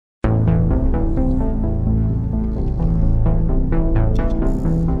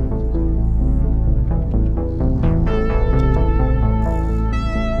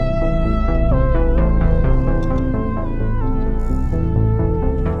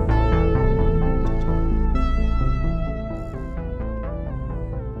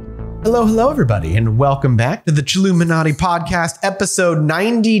Hello, everybody, and welcome back to the Chilluminati podcast, episode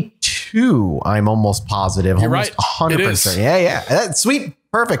 92. I'm almost positive. You're almost right. 100%. Yeah. That's sweet.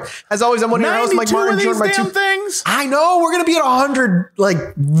 Perfect. As always, I'm one of your hosts, Mike Martin. These damn things. I know. We're going to be at 100 like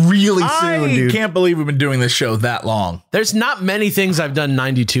really soon, dude. I can't believe we've been doing this show that long. There's not many things I've done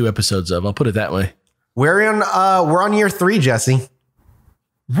 92 episodes of. I'll put it that way. We're on year 3, Jesse.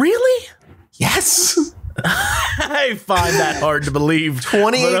 Really? Yes. I find that hard to believe.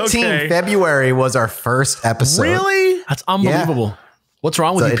 2018 February was our first episode. Really? That's unbelievable. Yeah. What's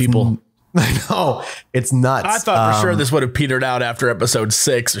wrong with you people? I know. It's nuts. I thought for sure this would have petered out after episode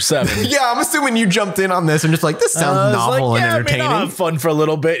 6 or 7. Yeah, I'm assuming you jumped in on this and just like, this sounds novel and entertaining. I'll have fun for a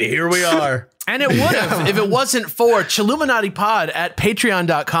little bit. Here we are. And it would have if it wasn't for Chilluminati Pod at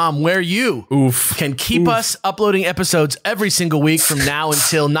patreon.com, where you can keep us uploading episodes every single week from now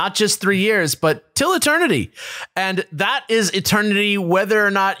until not just 3 years, but till eternity. And that is eternity, whether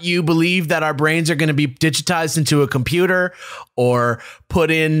or not you believe that our brains are going to be digitized into a computer or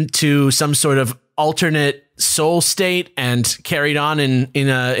put into some sort of alternate soul state and carried on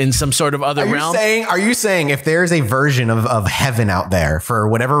in some sort of other realm. Are you saying if there's a version of heaven out there for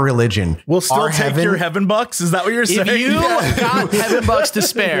whatever religion, we'll still take your heaven bucks? Is that what you're saying? If you got heaven bucks to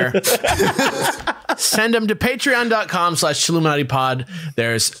spare, send them to patreon.com/ChilluminatiPod.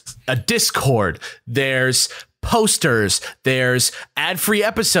 There's a Discord. There's posters. There's ad-free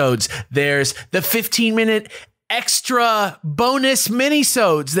episodes. There's the 15-minute extra bonus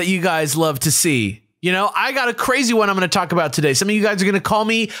mini-sodes that you guys love to see. You know, I got a crazy one I'm going to talk about today. Some of you guys are going to call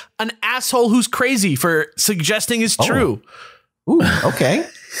me an asshole who's crazy for suggesting is true. Ooh, okay.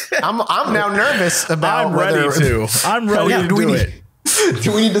 I'm now nervous about I'm ready to do it.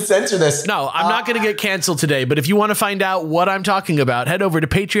 Do we need to censor this? No, I'm not going to get canceled today. But if you want to find out what I'm talking about, head over to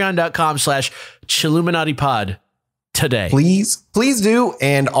patreon.com/ChilluminatiPod today. Please do.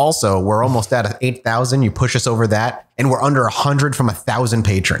 And also, we're almost at 8,000. You push us over that, and we're under 100 from 1,000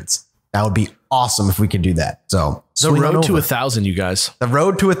 patrons. That would be awesome if we could do that. So the road to 1,000, you guys. The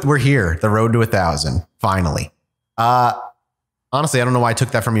road to it. We're here. The road to 1,000. Finally. Honestly, I don't know why I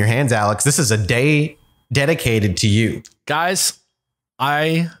took that from your hands, Alex. This is a day dedicated to you, guys.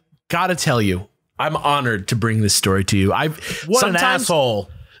 I gotta tell you, I'm honored to bring this story to you. An asshole.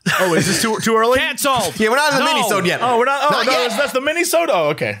 Oh, is this too early? Canceled. Yeah, we're not in the mini-sode yet. Oh, we're not. Oh, no, that's the mini-sode.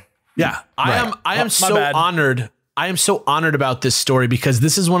 Oh, okay. Yeah, I am so honored. I am so honored about this story because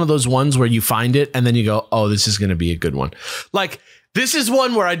this is one of those ones where you find it and then you go, oh, this is going to be a good one. Like, this is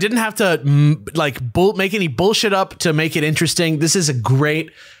one where I didn't have to make any bullshit up to make it interesting. This is a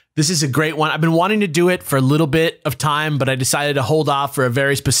great one. I've been wanting to do it for a little bit of time, but I decided to hold off for a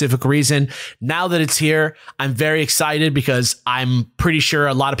very specific reason. Now that it's here, I'm very excited because I'm pretty sure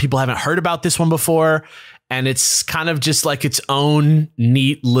a lot of people haven't heard about this one before. And it's kind of just like its own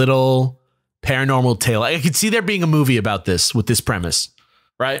neat little paranormal tale. I could see there being a movie about this with this premise,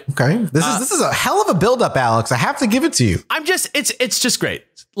 right? Okay. This is a hell of a buildup, Alex. I have to give it to you. It's just great.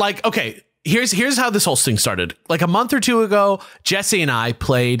 Like, okay, here's how this whole thing started. Like a month or two ago, Jesse and I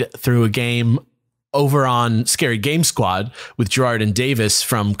played through a game over on Scary Game Squad with Gerard and Davis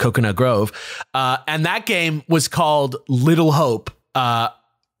from Coconut Grove. And that game was called Little Hope, by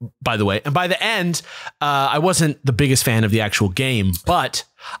the way. And by the end, I wasn't the biggest fan of the actual game, but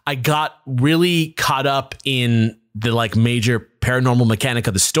I got really caught up in the like major paranormal mechanic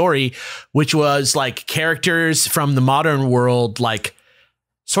of the story, which was like characters from the modern world, like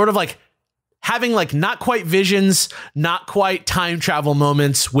sort of like having like not quite visions, not quite time travel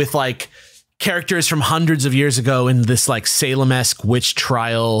moments with like characters from hundreds of years ago in this like Salem-esque witch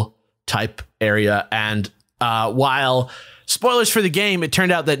trial type area. And while spoilers for the game, it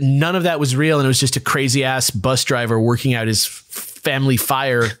turned out that none of that was real. And it was just a crazy ass bus driver working out his family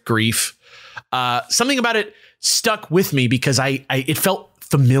fire grief. Something about it stuck with me because it felt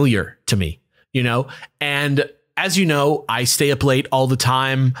familiar to me, you know? And as you know, I stay up late all the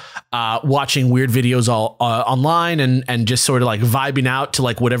time, watching weird videos all online and just sort of like vibing out to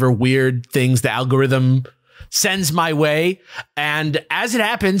like whatever weird things the algorithm sends my way. And as it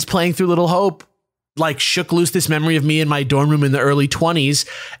happens, playing through Little Hope, like shook loose this memory of me in my dorm room in the early 20s.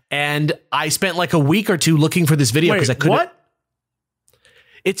 And I spent like a week or two looking for this video because I couldn't. What?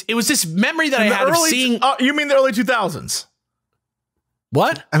 It was this memory that I had of seeing. You mean the early 2000s?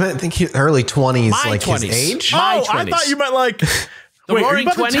 What? I think early 20s, my like 20s. His age. My 20s. I thought you meant like the roaring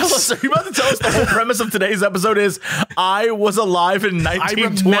 20s. Are you about to tell us the whole premise of today's episode is I was alive in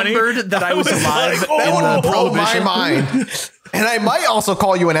 1920? I remembered that I was alive like, in the blow my Prohibition. mind. And I might also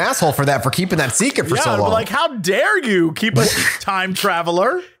call you an asshole for that, for keeping that secret for so long. Like, how dare you keep a time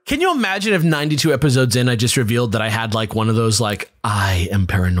traveler? Can you imagine if 92 episodes in, I just revealed that I had like one of those, like, I am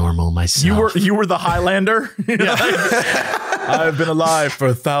paranormal myself. You were the Highlander. I've been alive for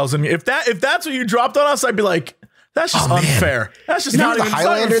 1,000 years. If that's what you dropped on us, I'd be like, that's just unfair. That's just not the even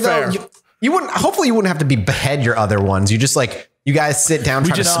Highlander fair. though. You wouldn't. Hopefully, you wouldn't have to behead your other ones. You just like. You guys sit down,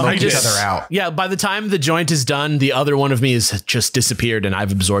 try to smoke each other out. Yeah, by the time the joint is done, the other one of me has just disappeared and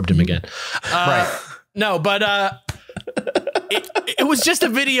I've absorbed him again. Right. No, but it was just a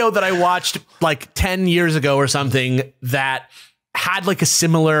video that I watched like 10 years ago or something that had like a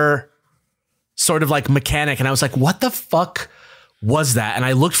similar sort of like mechanic. And I was like, what the fuck was that? And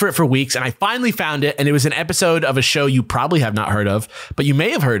I looked for it for weeks and I finally found it. And it was an episode of a show you probably have not heard of, but you may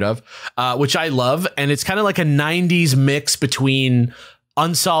have heard of, which I love. And it's kind of like a 90s mix between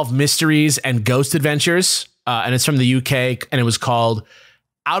Unsolved Mysteries and Ghost Adventures. And it's from the UK and it was called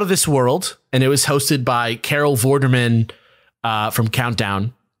Out of This World. And it was hosted by Carol Vorderman from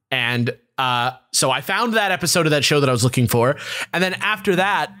Countdown. And so I found that episode of that show that I was looking for. And then after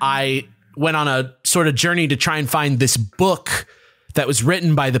that, I went on a sort of journey to try and find this book that was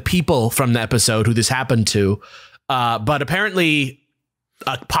written by the people from the episode who this happened to. But apparently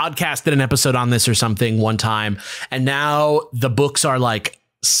a podcast did an episode on this or something one time. And now the books are like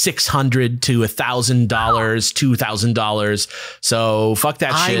 $600 to $1,000, $2,000. So fuck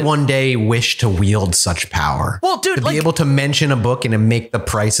that shit. I one day wish to wield such power. Well, dude, to be able to mention a book and to make the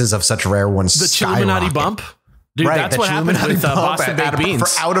prices of such rare ones the skyrocket. Chilluminati bump. Dude, right, that's what happened with Boston Baked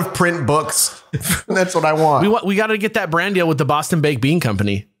Beans. For out of print books. That's what I want. We got to get that brand deal with the Boston Baked Bean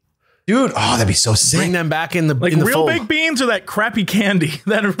Company. Dude, that'd be so sick. Bring them back in the like in the real fold. baked beans or that crappy candy,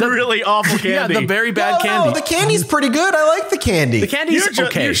 that really awful candy. Yeah, the very bad candy. No, the candy's pretty good. I like the candy. The candy's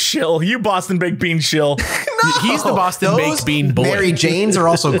okay. You shill. You Boston baked bean shill. No, he's the Boston Baked Bean boy. Mary Janes are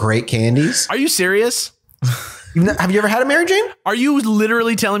also great candies. Are you serious? Have you ever had a Mary Jane? Are you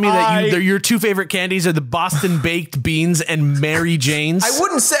literally telling me that your two favorite candies are the Boston Baked Beans and Mary Janes? I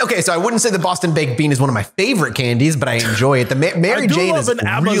wouldn't say the Boston Baked Bean is one of my favorite candies, but I enjoy it. The Mary Jane is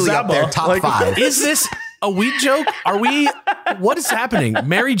really up there, top 5. Is this a weed joke? What is happening?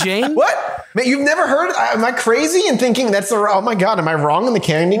 Mary Jane? What? Man, you've never heard? Am I crazy in thinking that's oh my God, am I wrong in the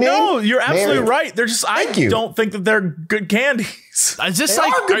candy name? No, you're absolutely right. They're just, I don't think that they're good candies. Is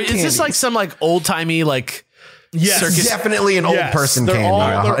this like some like old timey like, yes, circus? Definitely an old person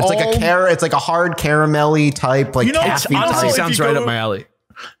candy. It's like a hard caramelly type, like it honestly sounds right up my alley.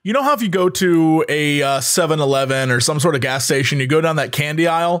 You know how if you go to a 7-Eleven or some sort of gas station, you go down that candy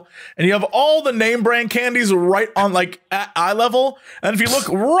aisle and you have all the name brand candies right on like at eye level. And if you look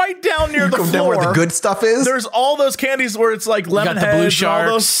right down near the floor, down where the good stuff is, there's all those candies where it's like lemon heads, the blue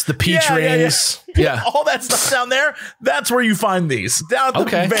sharks, the peach rings. Yeah. All that stuff down there. That's where you find these down at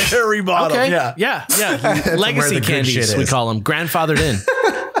the very bottom. Okay. Yeah. Legacy candies, we call them, grandfathered in.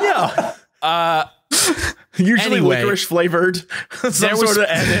 Yeah. Usually licorice flavored, some sort of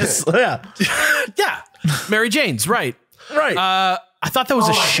anise. Yeah. Mary Jane's, right. Right. I thought that was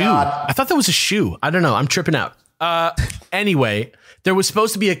a shoe. God. I thought that was a shoe. I don't know. I'm tripping out. Anyway, there was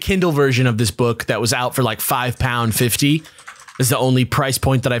supposed to be a Kindle version of this book that was out for like £5.50. Is the only price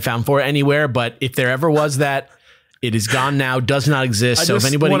point that I found for it anywhere. But if there ever was that, it is gone now. Does not exist. So if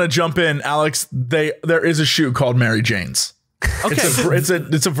anybody want to jump in, Alex, there is a shoe called Mary Jane's. Okay,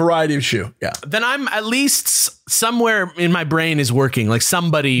 it's a variety of shoe. Yeah. Then I'm at least somewhere in my brain is working. Like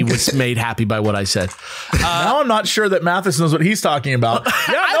somebody was made happy by what I said. Now I'm not sure that Mathis knows what he's talking about.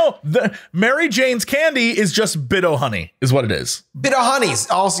 The Mary Jane's candy is just Bit-O-Honey, is what it is. Bit-O-Honey's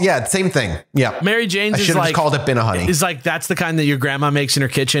also, same thing. Yeah. Mary Jane's I should have just called it Bit-O-Honey. Is like that's the kind that your grandma makes in her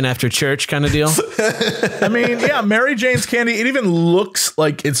kitchen after church, kind of deal. I mean, yeah, Mary Jane's candy. It even looks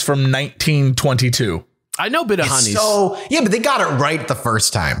like it's from 1922. I know Bit-O-Honeys. But they got it right the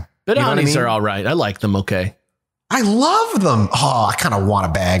first time. Bit-O-Honeys are all right. I like them. Okay. I love them. Oh, I kind of want a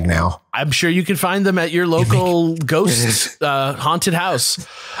bag now. I'm sure you can find them at your local ghost haunted house.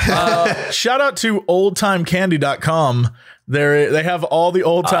 Shout out to oldtimecandy.com. They have all the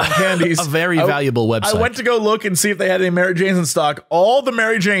old time candies. A very valuable website. I went to go look and see if they had any Mary Janes in stock. All the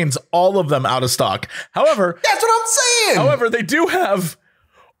Mary Janes, all of them out of stock. However, that's what I'm saying. However, they do have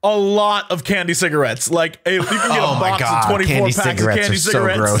a lot of candy cigarettes. Like if you can get a box of 24 packs of candy cigarettes. So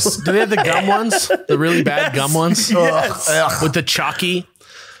gross. Do they have the gum ones? The really bad gum ones? Yes. With the chalky?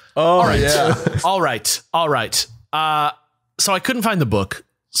 All right. All right. So I couldn't find the book.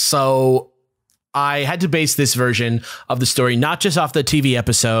 So I had to base this version of the story, not just off the TV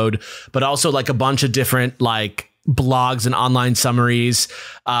episode, but also like a bunch of different like blogs and online summaries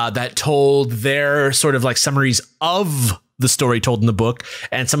that told their sort of like summaries of the story told in the book,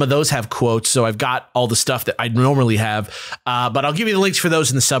 and some of those have quotes. So I've got all the stuff that I normally have, but I'll give you the links for those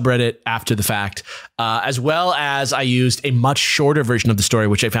in the subreddit after the fact, as well as I used a much shorter version of the story,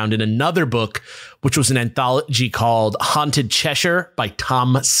 which I found in another book, which was an anthology called Haunted Cheshire by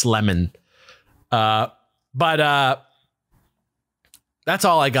Tom Slemen. But that's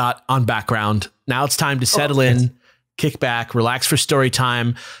all I got on background. Now it's time to settle in, kick back, relax for story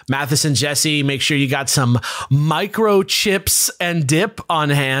time. Mathis and Jesse, make sure you got some microchips and dip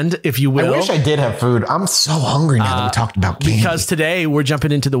on hand, if you will. I wish I did have food. I'm so hungry now that we talked about candy. Because today we're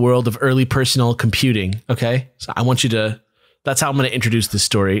jumping into the world of early personal computing. Okay, so I want you to. That's how I'm going to introduce this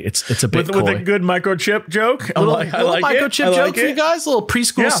story. It's a bit with a good microchip joke. I like microchip joke for you guys. A little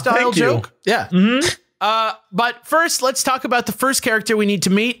preschool style joke. Yeah. Mm-hmm. But first, let's talk about the first character we need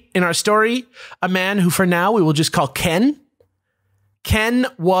to meet in our story. A man who, for now, we will just call Ken. Ken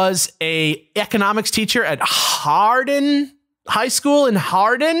was a economics teacher at Hardin High School in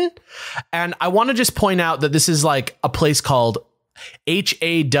Hardin. And I want to just point out that this is like a place called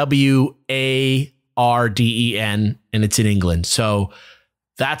Hawarden, and it's in England. So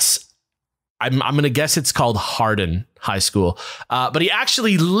that's, I'm going to guess it's called Hardin High School. But he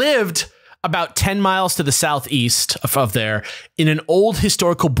actually lived about 10 miles to the southeast of there in an old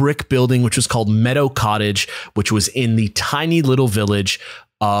historical brick building, which was called Meadow Cottage, which was in the tiny little village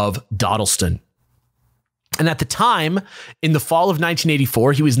of Dawdleston. And at the time, in the fall of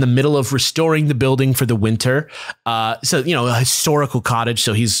 1984, he was in the middle of restoring the building for the winter. So, you know, a historical cottage.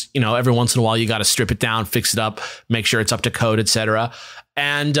 So he's, you know, every once in a while, you got to strip it down, fix it up, make sure it's up to code, etc.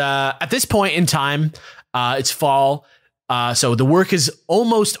 And at this point in time, it's fall. So the work is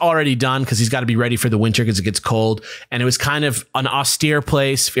almost already done because he's got to be ready for the winter because it gets cold. And it was kind of an austere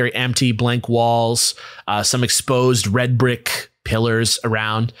place, very empty, blank walls, some exposed red brick pillars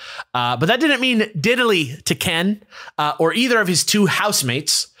around. But that didn't mean diddly to Ken or either of his two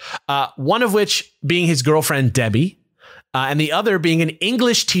housemates, one of which being his girlfriend, Debbie, and the other being an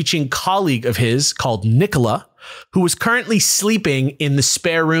English teaching colleague of his called Nicola, who was currently sleeping in the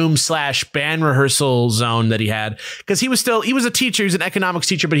spare room / band rehearsal zone that he had. Because he was a teacher, he was an economics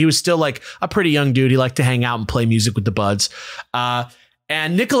teacher, but he was still like a pretty young dude. He liked to hang out and play music with the buds.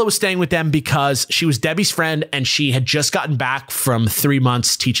 And Nicola was staying with them because she was Debbie's friend and she had just gotten back from 3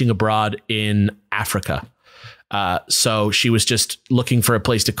 months teaching abroad in Africa. So she was just looking for a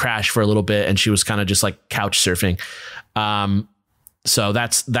place to crash for a little bit, and she was kind of just like couch surfing. So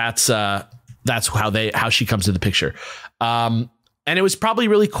that's how she comes to the picture. And it was probably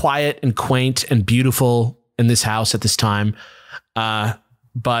really quiet and quaint and beautiful in this house at this time. But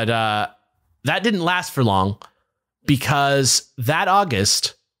that didn't last for long, because that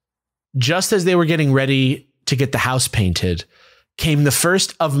August, just as they were getting ready to get the house painted, came the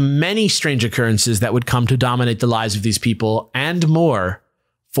first of many strange occurrences that would come to dominate the lives of these people and more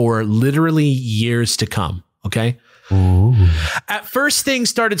for literally years to come. Okay. Ooh. At first, things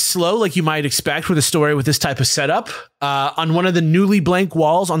started slow, like you might expect with a story with this type of setup. On one of the newly blank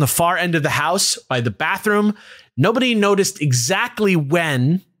walls on the far end of the house by the bathroom, nobody noticed exactly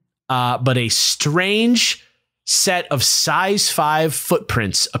when, but a strange set of size 5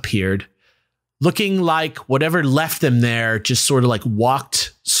 footprints appeared, looking like whatever left them there just sort of like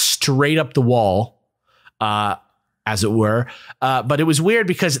walked straight up the wall, as it were. But it was weird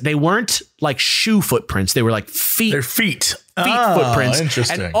because they weren't like shoe footprints. They were like feet. They're feet. Footprints.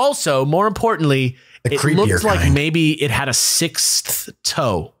 Interesting. And also, more importantly, The it creepier looked like kind. maybe it had a 6th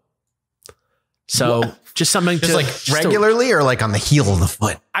toe. So just something Just to like regularly or like on the heel of the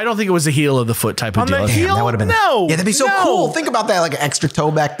foot? I don't think it was the heel of the foot type of On deal. the Okay. heel? That would have been No. Yeah, that'd be so No. cool. Think about that, like an extra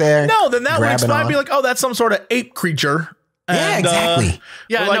toe back there. No, then that would grabbing explain. on. Be like, oh, that's some sort of ape creature. Yeah, exactly.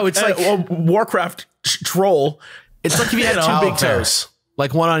 Yeah, or no, it's like a Warcraft troll. it's like if you had You two know, big fair. toes,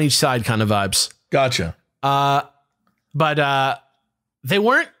 like one on each side kind of vibes. Gotcha. But they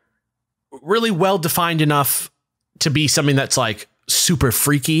weren't really well defined enough to be something that's like super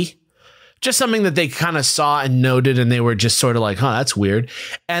freaky. Just something that they kind of saw and noted, and they were just sort of like, huh, that's weird.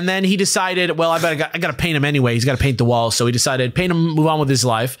 And then he decided, well, I got to paint him anyway. He's got to paint the wall. So he decided, paint him, move on with his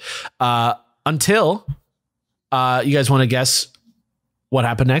life. Until you guys want to guess what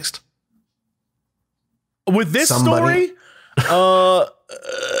happened next? With this Somebody- story, No,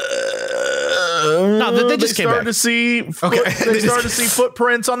 they just came started back. to see. They started to see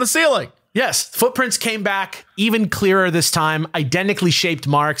footprints on the ceiling. Yes, footprints came back even clearer this time, identically shaped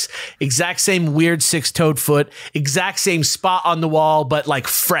marks, exact same weird 6-toed foot, exact same spot on the wall, but like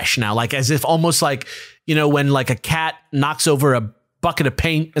fresh now, like as if almost like, you know, when like a cat knocks over a bucket of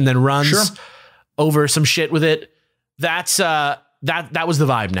paint and then runs over some shit with it. That's that was the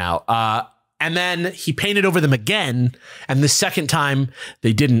vibe now. And then he painted over them again. And the second time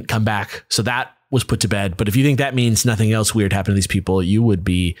they didn't come back. So that was put to bed. But if you think that means nothing else weird happened to these people, you would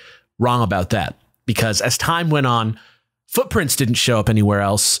be wrong about that. Because as time went on, footprints didn't show up anywhere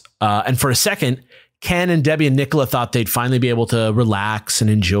else. And for a second, Ken and Debbie and Nicola thought they'd finally be able to relax and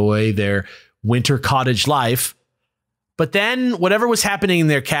enjoy their winter cottage life. But then whatever was happening in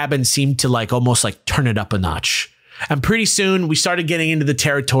their cabin seemed to like almost like turn it up a notch. And pretty soon we started getting into the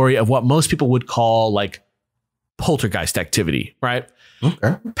territory of what most people would call like poltergeist activity, right?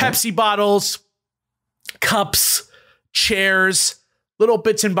 Okay. Pepsi bottles, cups, chairs, little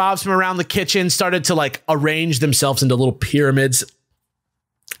bits and bobs from around the kitchen started to like arrange themselves into little pyramids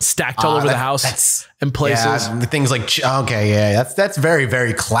stacked all over the house and places. Yeah, the things like, okay, yeah, that's very,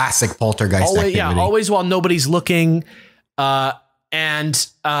 very classic poltergeist activity. Yeah, always while nobody's looking. And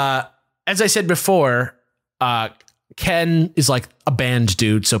as I said before, Ken is like a band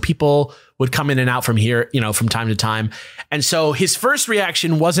dude. So people would come in and out from here, you know, from time to time. And so his first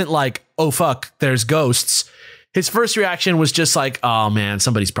reaction wasn't like, oh, fuck, there's ghosts. His first reaction was just like, oh, man,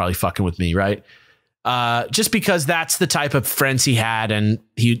 somebody's probably fucking with me, right? Just because that's the type of friends he had. And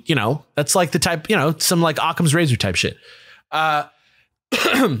he, you know, that's like the type, you know, some like Occam's razor type shit.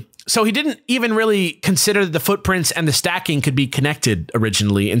 So he didn't even really consider that the footprints and the stacking could be connected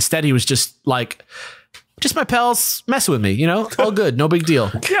originally. Instead, he was just like, just my pals messing with me, you know, all good. No big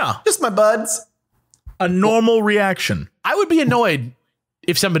deal. Yeah. Just my buds. A normal reaction. I would be annoyed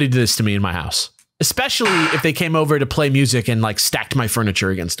if somebody did this to me in my house, especially if they came over to play music and like stacked my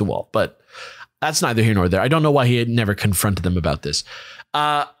furniture against a wall. But that's neither here nor there. I don't know why he had never confronted them about this.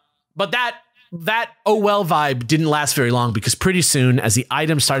 But that oh well vibe didn't last very long, because pretty soon as the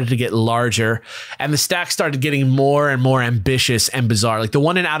items started to get larger and the stack started getting more and more ambitious and bizarre, like the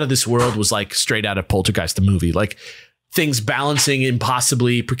one in Out of This World was like straight out of Poltergeist, the movie, like things balancing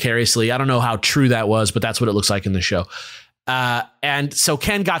impossibly precariously. I don't know how true that was, but that's what it looks like in the show. And so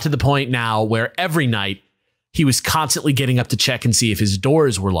Ken got to the point now where every night he was constantly getting up to check and see if his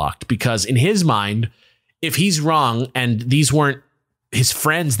doors were locked, because in his mind, if he's wrong and these weren't his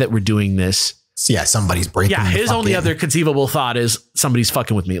friends that were doing this, yeah, somebody's breaking. Yeah, his only other conceivable thought is somebody's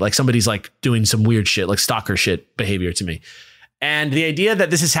fucking with me. Like somebody's like doing some weird shit, like stalker shit behavior to me. And the idea that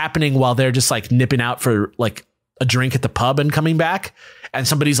this is happening while they're just like nipping out for like a drink at the pub and coming back, and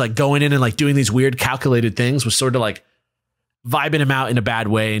somebody's like going in and like doing these weird calculated things, was sort of like vibing him out in a bad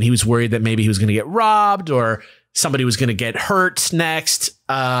way. And he was worried that maybe he was going to get robbed or somebody was going to get hurt next.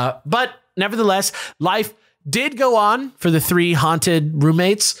 But nevertheless, life did go on for the three haunted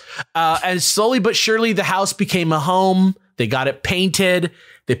roommates. And slowly but surely the house became a home. They got it painted.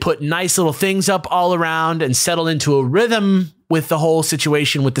 They put nice little things up all around and settled into a rhythm with the whole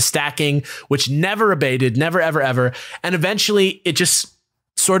situation with the stacking, which never abated, never, ever, ever. And eventually it just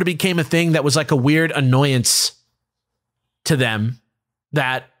sort of became a thing that was like a weird annoyance to them,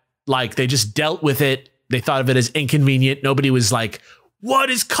 that like they just dealt with it. They thought of it as inconvenient. Nobody was like,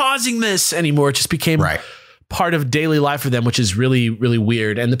 what is causing this anymore? It just became part of daily life for them, which is really, really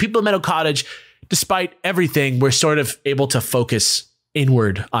weird. And the people of Meadow Cottage, despite everything, were sort of able to focus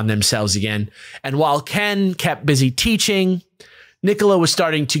inward on themselves again. And while Ken kept busy teaching, Nicola was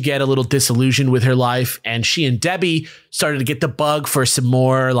starting to get a little disillusioned with her life, and she and Debbie started to get the bug for some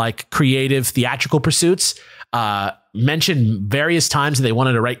more like creative theatrical pursuits. Mentioned various times that they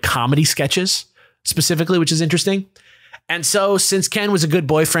wanted to write comedy sketches specifically, which is interesting. And so since Ken was a good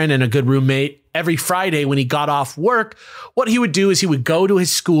boyfriend and a good roommate, every Friday when he got off work, what he would do is he would go to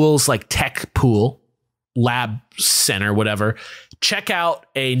his school's like tech pool, lab center, whatever, check out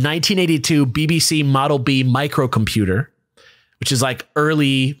a 1982 BBC Model B microcomputer, which is like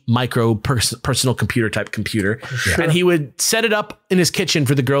early micro personal computer type computer. Yeah. And he would set it up in his kitchen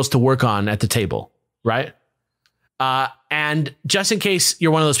for the girls to work on at the table. Right. And just in case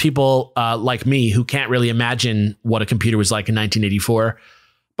you're one of those people like me who can't really imagine what a computer was like in 1984,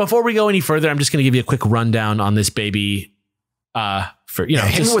 before we go any further, I'm just going to give you a quick rundown on this baby. For you know,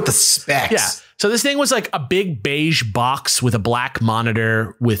 just with the specs. Yeah. So this thing was like a big beige box with a black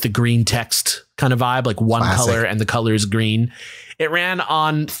monitor with the green text kind of vibe, like one color and the color is green. It ran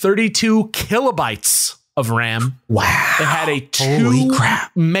on 32 kilobytes of RAM. Wow. It had a 2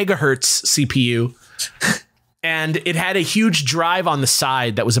 megahertz CPU. And it had a huge drive on the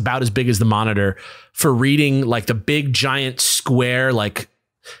side that was about as big as the monitor for reading like the big giant square, like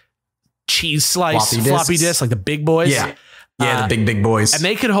cheese slice floppy disk, like the big boys. Yeah. Yeah. The big boys. And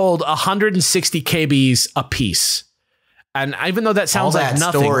they could hold 160 KBs a piece. And even though that sounds like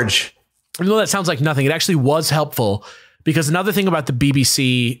nothing, even though that sounds like nothing, it actually was helpful, because another thing about the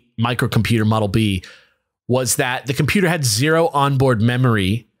BBC microcomputer Model B was that the computer had 0 onboard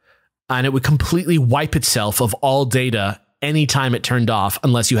memory. and it would completely wipe itself of all data anytime it turned off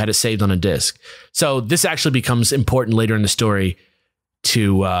unless you had it saved on a disk. So this actually becomes important later in the story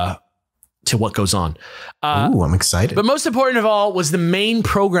to what goes on. Ooh, I'm excited. But most important of all was the main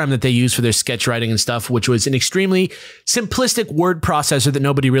program that they used for their sketch writing and stuff, which was an extremely simplistic word processor that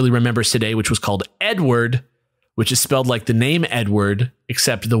nobody really remembers today, which was called Edward, which is spelled like the name Edward,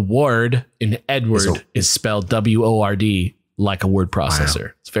 except the word in Edward is spelled W-O-R-D, like a word processor.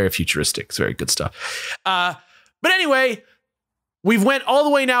 Wow. It's very futuristic. It's very good stuff. But anyway, we've went all the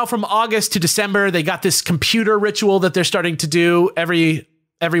way now from August to December. They got this computer ritual that they're starting to do every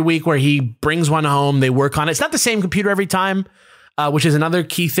week where he brings one home. They work on it. It's not the same computer every time, which is another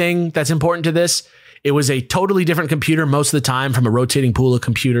key thing that's important to this. It was a totally different computer most of the time from a rotating pool of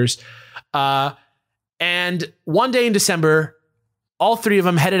computers. And one day in December, all three of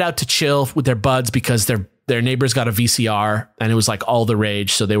them headed out to chill with their buds because their neighbors got a VCR and it was like all the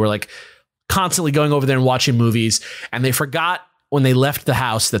rage. So they were like constantly going over there and watching movies. And they forgot when they left the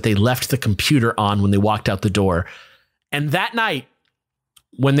house that they left the computer on when they walked out the door. And that night,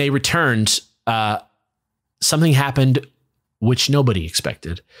 when they returned, something happened which nobody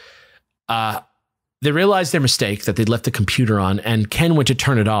expected. They realized their mistake, that they'd left the computer on, and Ken went to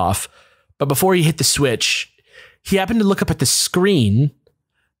turn it off. But before he hit the switch, he happened to look up at the screen.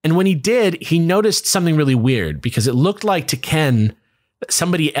 And when he did, he noticed something really weird because it looked like to Ken that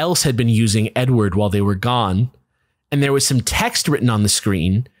somebody else had been using Edward while they were gone. And there was some text written on the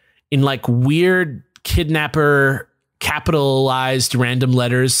screen in like weird kidnapper capitalized random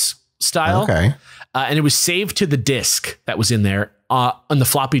letters style. Okay. And it was saved to the disk that was in there on the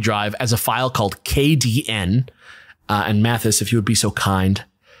floppy drive as a file called KDN. And Mathis, if you would be so kind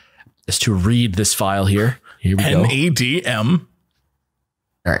as to read this file here. Here we go. NADM.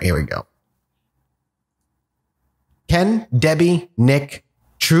 All right, here we go. Ken, Debbie, Nick,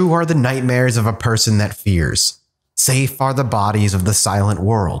 true are the nightmares of a person that fears. Safe are the bodies of the silent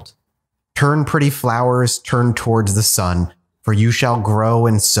world. Turn, pretty flowers, turn towards the sun, for you shall grow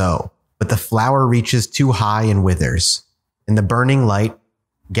and sow. But the flower reaches too high and withers. In the burning light,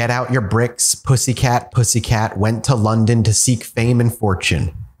 get out your bricks. Pussycat, pussycat went to London to seek fame and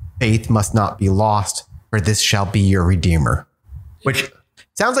fortune. Faith must not be lost, for this shall be your redeemer. Which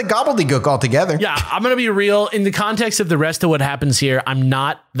sounds like gobbledygook altogether. Yeah, I'm going to be real. In the context of the rest of what happens here, I'm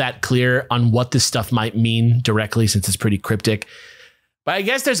not that clear on what this stuff might mean directly since it's pretty cryptic. But I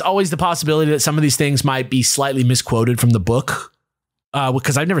guess there's always the possibility that some of these things might be slightly misquoted from the book,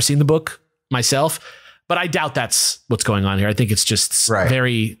 because I've never seen the book myself. But I doubt that's what's going on here. I think it's just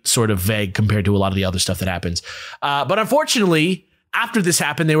very sort of vague compared to a lot of the other stuff that happens. But unfortunately, after this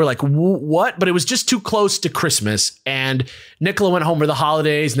happened, they were like, what? But it was just too close to Christmas. And Nicola went home for the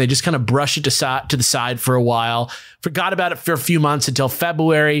holidays and they just kind of brushed it to the side for a while. Forgot about it for a few months until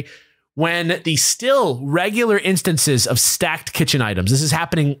February, when the still regular instances of stacked kitchen items, this is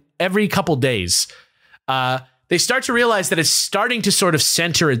happening every couple days, they start to realize that it's starting to sort of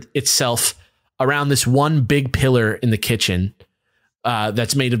center itself around this one big pillar in the kitchen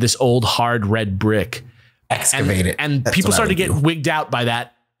that's made of this old hard red brick. Excavate it. And people started to get wigged out by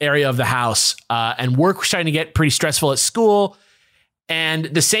that area of the house. And work was starting to get pretty stressful at school. And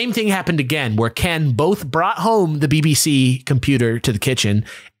the same thing happened again, where Ken both brought home the BBC computer to the kitchen,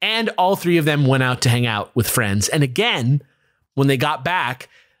 and all three of them went out to hang out with friends. And again, when they got back,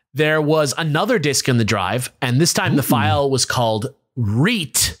 there was another disk in the drive. And this time the file was called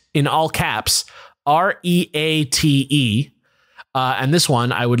REAT in all caps, REATE. And this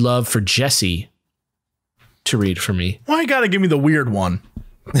one I would love for Jesse to read for me. Why you gotta give me the weird one?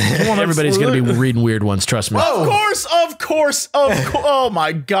 Everybody's going to be reading weird ones, trust me. Of course. Oh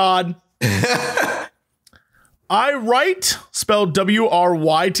my God. I write, spelled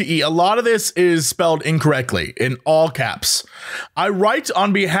WRYTE. A lot of this is spelled incorrectly in all caps. I write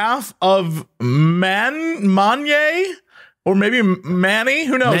on behalf of Manye, or maybe Manny,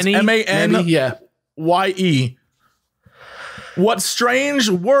 who knows? MANYE. What strange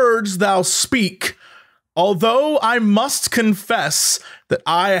words thou speak. Although I must confess that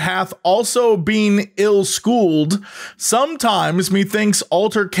I hath also been ill-schooled, sometimes methinks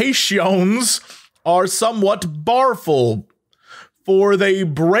altercations are somewhat barful, for they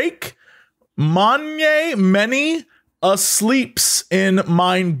break many asleeps in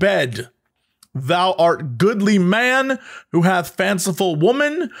mine bed. Thou art goodly man, who hath fanciful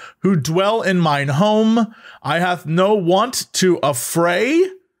woman, who dwell in mine home. I hath no want to affray,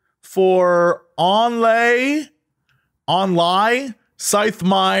 for onlie, scythe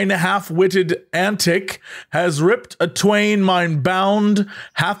mine half-witted antic, has ripped a twain mine bound,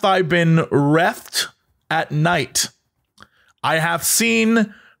 hath I been reft at night. I have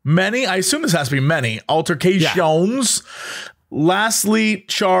seen Many, I assume this has to be many, altercations. Lastly,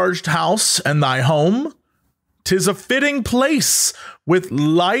 charged house and thy home. 'Tis a fitting place with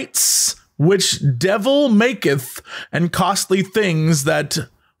lights which devil maketh and costly things that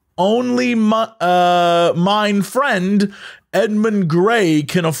only mine friend Edmund Gray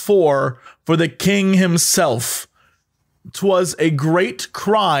can afford for the king himself. 'Twas a great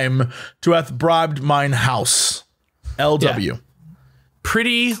crime to have bribed mine house. LW. Yeah.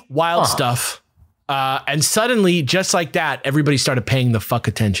 Pretty wild stuff. And suddenly, just like that, everybody started paying the fuck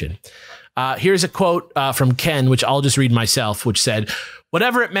attention. Here's a quote from Ken, which I'll just read myself, which said,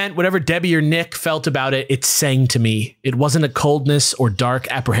 "Whatever it meant, whatever Debbie or Nick felt about it, it sang to me. It wasn't a coldness or dark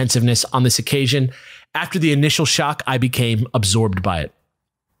apprehensiveness on this occasion. After the initial shock, I became absorbed by it."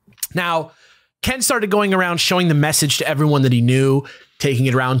 Now, Ken started going around showing the message to everyone that he knew, taking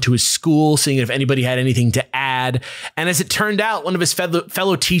it around to his school, seeing if anybody had anything to add. And as it turned out, one of his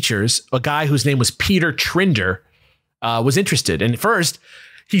fellow teachers, a guy whose name was Peter Trinder, was interested. And first,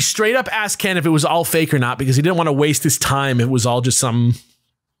 he straight up asked Ken if it was all fake or not, because he didn't want to waste his time. It was all just some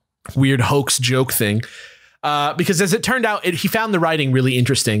weird hoax joke thing. Because as it turned out, he found the writing really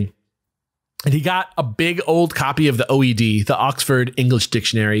interesting. And he got a big old copy of the OED, the Oxford English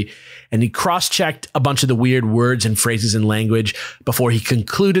Dictionary, and he cross-checked a bunch of the weird words and phrases in language before he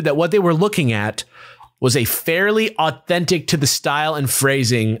concluded that what they were looking at was a fairly authentic to the style and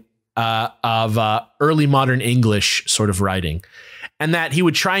phrasing of early modern English sort of writing, and that he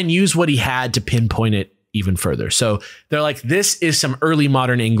would try and use what he had to pinpoint it even further. So they're like, this is some early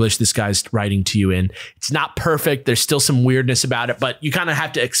modern English this guy's writing to you in. It's not perfect. There's still some weirdness about it, but you kind of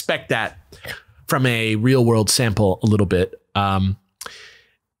have to expect that from a real world sample a little bit. And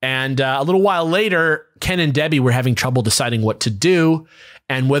a little while later, Ken and Debbie were having trouble deciding what to do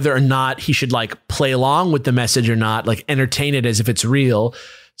and whether or not he should like play along with the message or not, like entertain it as if it's real.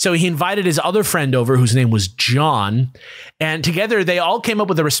 So he invited his other friend over, whose name was John, and together they all came up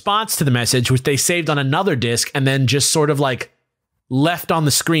with a response to the message, which they saved on another disc and then just sort of like left on the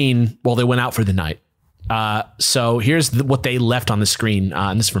screen while they went out for the night. So here's what they left on the screen.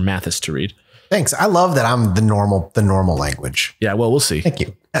 And this is for Mathis to read. Thanks. I love that I'm the normal language. Yeah, well, we'll see. Thank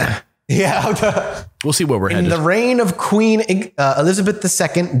you. Yeah. We'll see where we're headed. In the reign of Queen Elizabeth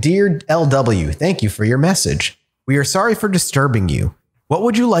II, dear LW, thank you for your message. We are sorry for disturbing you. What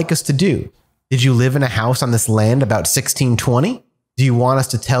would you like us to do? Did you live in a house on this land about 1620? Do you want us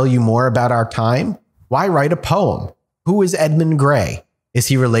to tell you more about our time? Why write a poem? Who is Edmund Gray? Is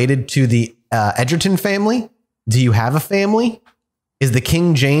he related to the Edgerton family? Do you have a family? Is the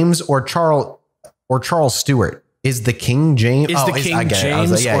King James or Charles Stewart? Is the King James?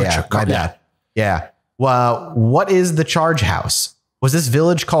 James? Yeah. My bad. Yeah. Well, what is the charge house? Was this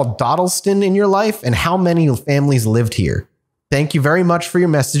village called Dottleston in your life? And how many families lived here? Thank you very much for your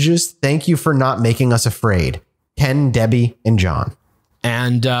messages. Thank you for not making us afraid. Ken, Debbie, and John.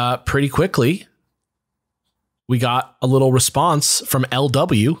 And pretty quickly, we got a little response from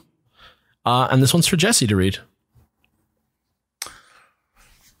LW. And this one's for Jesse to read.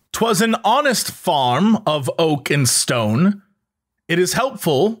 'Twas an honest farm of oak and stone. It is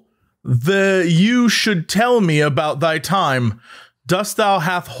helpful you should tell me about thy time. Dost thou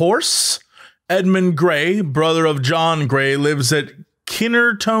have horse? Edmund Gray, brother of John Gray, lives at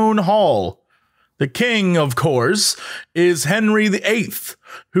Kinnertone Hall. The king, of course, is Henry VIII,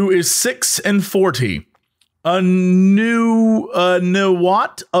 who is 46. A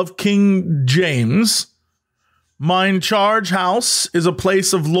Newat of King James. Mine charge house is a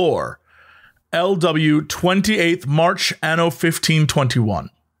place of lore. LW 28th March anno 1521.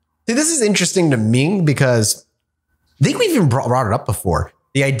 See, this is interesting to me because I think we even brought it up before.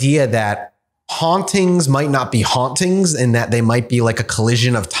 The idea that hauntings might not be hauntings and that they might be like a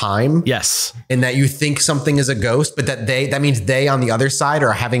collision of time. Yes. And that you think something is a ghost, but that means they on the other side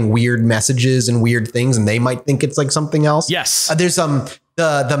are having weird messages and weird things and they might think it's like something else. Yes. There's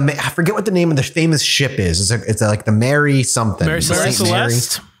I forget what the name of the famous ship is. It's like the Mary something. Mary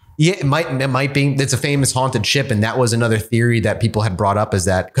Celeste. Yeah, it might be. It's a famous haunted ship. And that was another theory that people had brought up, is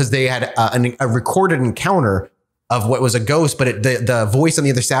that because they had a recorded encounter of what was a ghost, but the voice on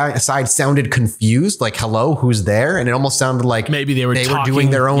the other side sounded confused, like, hello, who's there? And it almost sounded like maybe they were doing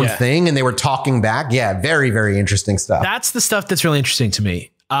their own thing and they were talking back. Yeah, very, very interesting stuff. That's the stuff that's really interesting to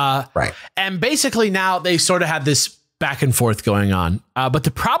me. Right. And basically now they sort of had this back and forth going on. But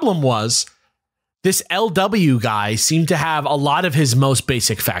the problem was this LW guy seemed to have a lot of his most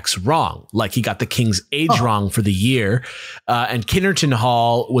basic facts wrong. Like he got the king's age wrong for the year. And Kinnerton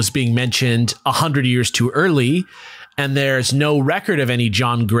Hall was being mentioned 100 years too early. And there's no record of any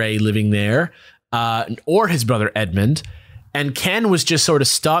John Gray living there or his brother Edmund. And Ken was just sort of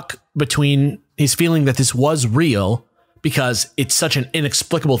stuck between his feeling that this was real because it's such an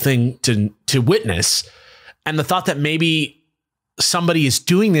inexplicable thing to witness, and the thought that maybe somebody is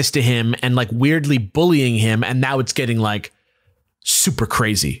doing this to him and like weirdly bullying him, and now it's getting like super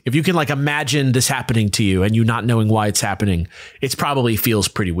crazy. If you can like imagine this happening to you and you not knowing why it's happening, it's probably feels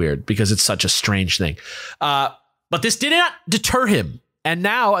pretty weird because it's such a strange thing. But this did not deter him. And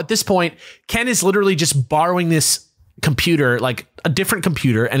now at this point, Ken is literally just borrowing this computer, like a different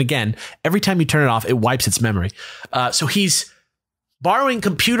computer. And again, every time you turn it off, it wipes its memory. So he's borrowing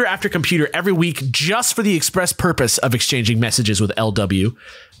computer after computer every week just for the express purpose of exchanging messages with LW.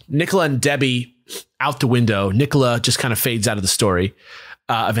 Nicola and Debbie out the window. Nicola just kind of fades out of the story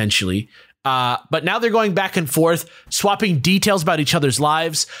eventually. But now they're going back and forth, swapping details about each other's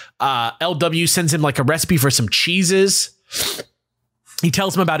lives. LW sends him like a recipe for some cheeses. He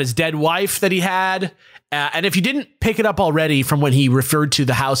tells him about his dead wife that he had. And if you didn't pick it up already from when he referred to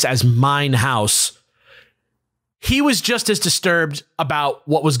the house as mine house, he was just as disturbed about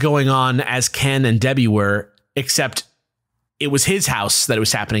what was going on as Ken and Debbie were, except it was his house that it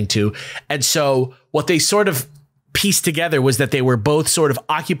was happening to. And so what they sort of pieced together was that they were both sort of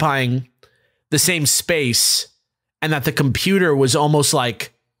occupying the same space, and that the computer was almost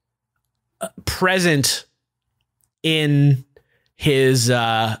like present in his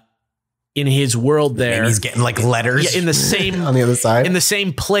world there. Maybe he's getting like letters in the same on the other side, in the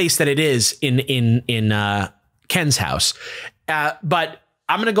same place that it is in Ken's house. But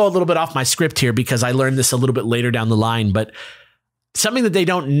I'm going to go a little bit off my script here because I learned this a little bit later down the line. But something that they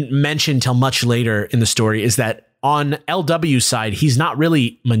don't mention till much later in the story is that on LW's side, he's not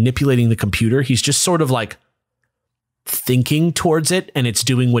really manipulating the computer. He's just sort of like thinking towards it, and it's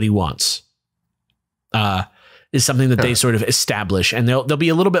doing what he wants. Is something that they sort of establish, and there'll be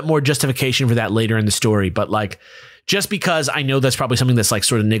a little bit more justification for that later in the story. But like, just because I know that's probably something that's like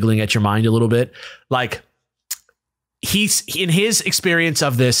sort of niggling at your mind a little bit, like he's in his experience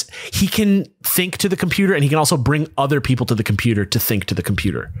of this, he can think to the computer, and he can also bring other people to the computer to think to the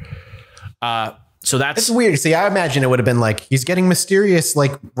computer. So that's weird. See, I imagine it would have been like he's getting mysterious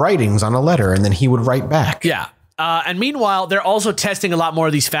like writings on a letter, and then he would write back. Yeah. And meanwhile, they're also testing a lot more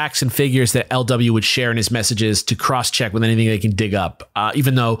of these facts and figures that LW would share in his messages to cross-check with anything they can dig up,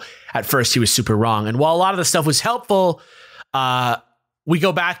 even though at first he was super wrong. And while a lot of the stuff was helpful, we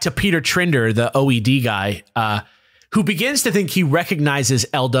go back to Peter Trinder, the OED guy, who begins to think he recognizes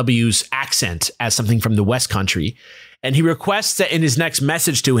LW's accent as something from the West Country. And he requests that in his next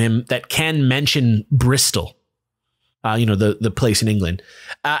message to him that Ken mention Bristol. The place in England.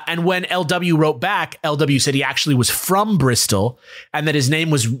 And when LW wrote back, LW said he actually was from Bristol and that his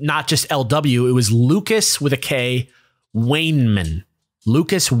name was not just LW, it was Lucas with a K, Wainman.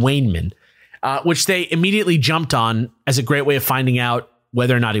 Lucas Wainman, which they immediately jumped on as a great way of finding out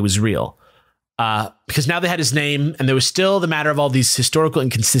whether or not he was real. Because now they had his name, and there was still the matter of all these historical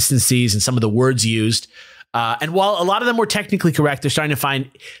inconsistencies and some of the words used. And while a lot of them were technically correct, they're starting to find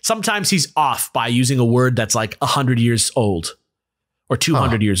sometimes he's off by using a word that's like 100 years old or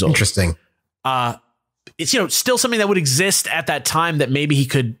 200 years old. Interesting. It's, still something that would exist at that time that maybe he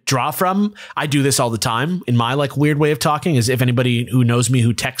could draw from. I do this all the time in my like weird way of talking, as if anybody who knows me,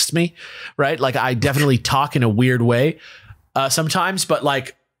 who texts me, right? Like I definitely talk in a weird way sometimes, but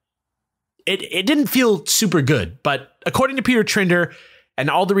like it didn't feel super good. But according to Peter Trinder, and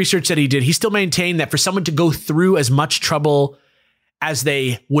all the research that he did, he still maintained that for someone to go through as much trouble as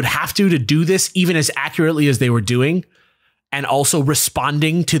they would have to do this, even as accurately as they were doing, and also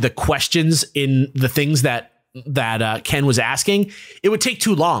responding to the questions in the things that Ken was asking, it would take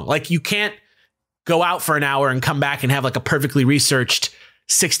too long. Like you can't go out for an hour and come back and have like a perfectly researched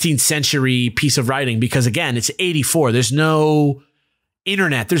 16th century piece of writing, because again, it's 84. There's no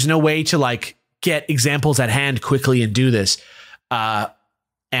internet. There's no way to like get examples at hand quickly and do this.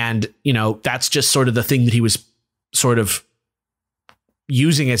 And, that's just sort of the thing that he was sort of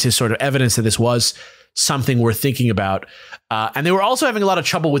using as his sort of evidence that this was something worth thinking about. And they were also having a lot of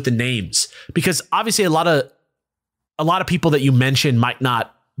trouble with the names, because obviously a lot of people that you mentioned might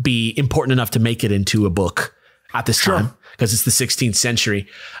not be important enough to make it into a book at this time, because it's the 16th century.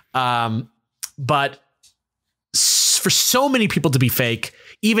 But for so many people to be fake,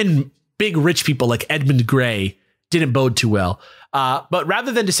 even big rich people like Edmund Gray didn't bode too well. But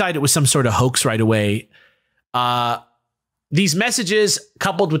rather than decide it was some sort of hoax right away, these messages,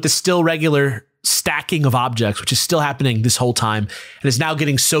 coupled with the still regular stacking of objects, which is still happening this whole time, and is now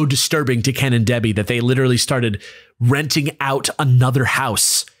getting so disturbing to Ken and Debbie that they literally started renting out another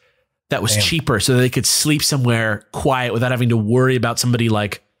house that was cheaper so that they could sleep somewhere quiet without having to worry about somebody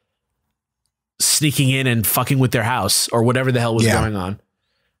like sneaking in and fucking with their house or whatever the hell was going on.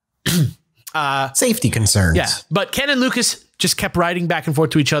 Safety concerns. Yeah. But Ken and Lucas just kept writing back and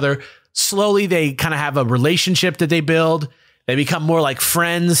forth to each other. Slowly, they kind of have a relationship that they build. They become more like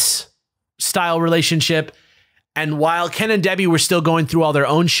friends style relationship. And while Ken and Debbie were still going through all their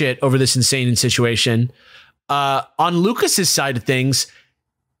own shit over this insane situation, on Lucas's side of things,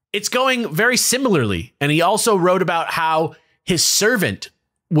 it's going very similarly. And he also wrote about how his servant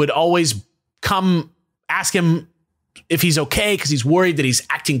would always come ask him if he's okay because he's worried that he's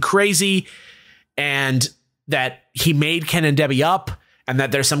acting crazy and that he made Ken and Debbie up and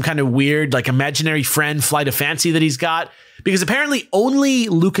that there's some kind of weird like imaginary friend flight of fancy that he's got, because apparently only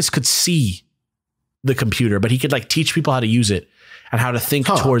Lucas could see the computer, but he could like teach people how to use it and how to think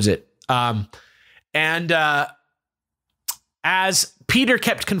towards it. As Peter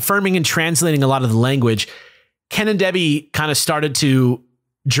kept confirming and translating a lot of the language, Ken and Debbie kind of started to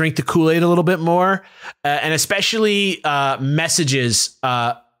drink the Kool-Aid a little bit more, and especially messages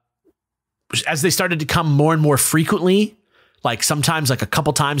as they started to come more and more frequently, like sometimes like a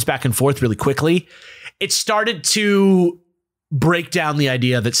couple times back and forth really quickly. It started to break down the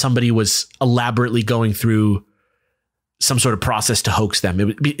idea that somebody was elaborately going through some sort of process to hoax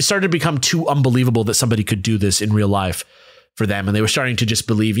them. It started to become too unbelievable that somebody could do this in real life for them. And they were starting to just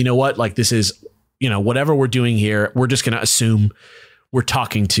believe, you know what, like this is, you know, whatever we're doing here, we're just going to assume we're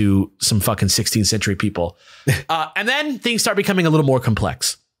talking to some fucking 16th century people. And then things start becoming a little more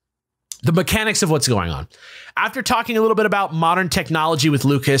complex. The mechanics of what's going on. After talking a little bit about modern technology with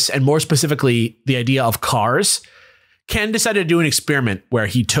Lucas, and more specifically, the idea of cars, Ken decided to do an experiment where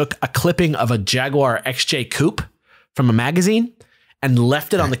he took a clipping of a Jaguar XJ Coupe from a magazine and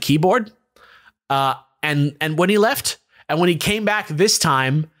left it on the keyboard. And when he left, and when he came back this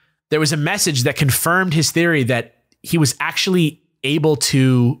time, there was a message that confirmed his theory that he was actually able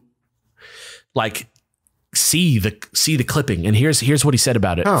to like see the clipping. And here's what he said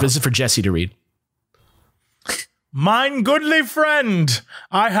about it. This is for Jesse to read. Mine goodly friend,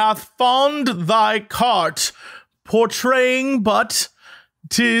 I hath found thy cart, portraying but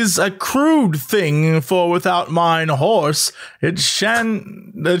 'tis a crude thing, for without mine horse it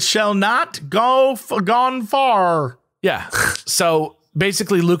shall not gone far. Yeah. So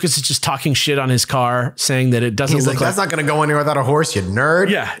basically, Lucas is just talking shit on his car, saying that it doesn't look like that's not going to go anywhere without a horse, you nerd.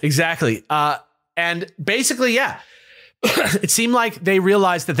 Yeah, exactly. And basically, yeah, it seemed like they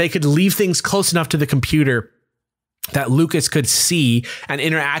realized that they could leave things close enough to the computer that Lucas could see and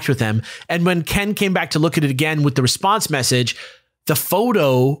interact with them. And when Ken came back to look at it again with the response message, the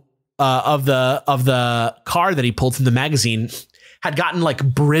photo of the car that he pulled from the magazine had gotten like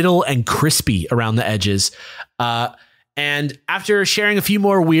brittle and crispy around the edges. And after sharing a few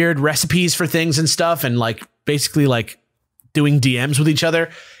more weird recipes for things and stuff, and like basically like doing DMs with each other,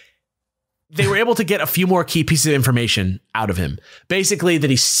 they were able to get a few more key pieces of information out of him. Basically, that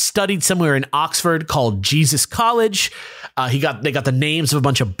he studied somewhere in Oxford called Jesus College. They got the names of a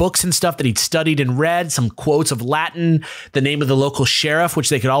bunch of books and stuff that he'd studied and read, some quotes of Latin, the name of the local sheriff, which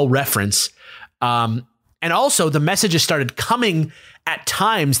they could all reference. And also the messages started coming at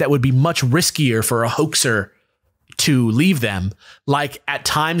times that would be much riskier for a hoaxer to leave them, like at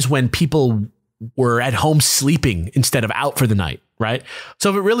times when people were at home sleeping instead of out for the night, right?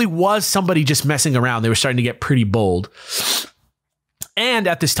 So if it really was somebody just messing around, they were starting to get pretty bold. And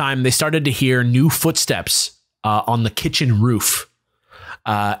at this time, they started to hear new footsteps on the kitchen roof.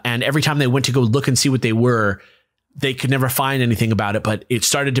 And every time they went to go look and see what they were, they could never find anything about it, but it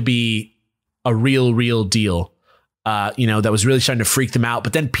started to be a real deal. That was really starting to freak them out.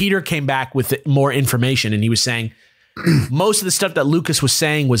 But then Peter came back with more information, and he was saying most of the stuff that Lucas was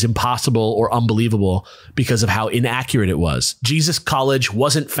saying was impossible or unbelievable because of how inaccurate it was. Jesus College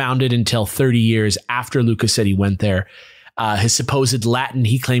wasn't founded until 30 years after Lucas said he went there. His supposed Latin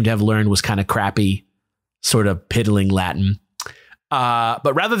he claimed to have learned was kind of crappy, sort of piddling Latin.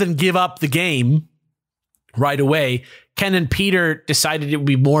 But rather than give up the game right away, Ken and Peter decided it would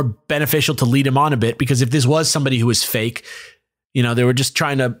be more beneficial to lead him on a bit, because if this was somebody who was fake, they were just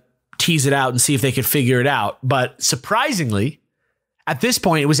trying to tease it out and see if they could figure it out. But surprisingly, at this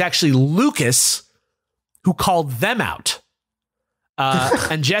point, it was actually Lucas who called them out.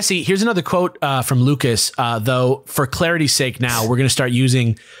 And Jesse, here's another quote from Lucas, though for clarity's sake now, we're going to start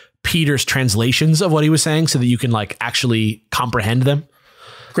using Peter's translations of what he was saying so that you can actually comprehend them.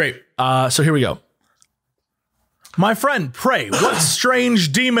 Great. So here we go. My friend, pray, what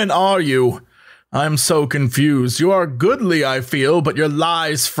strange demon are you? I'm so confused. You are goodly, I feel, but your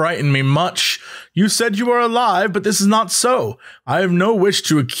lies frighten me much. You said you are alive, but this is not so. I have no wish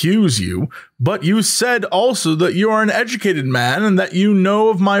to accuse you, but you said also that you are an educated man and that you know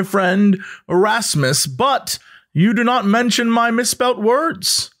of my friend Erasmus, but you do not mention my misspelt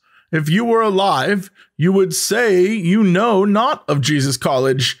words. If you were alive, you would say you know not of Jesus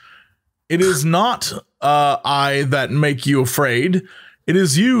College. It is not I that make you afraid. It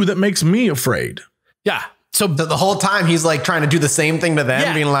is you that makes me afraid. Yeah. So the whole time he's like trying to do the same thing to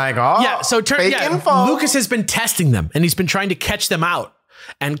them, being like, oh, yeah. So fake info. Lucas has been testing them and he's been trying to catch them out.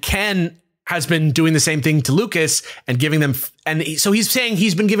 And Ken has been doing the same thing to Lucas and giving them. So he's saying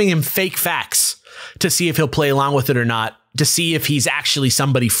he's been giving him fake facts to see if he'll play along with it or not, to see if he's actually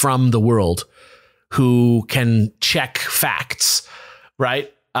somebody from the world who can check facts.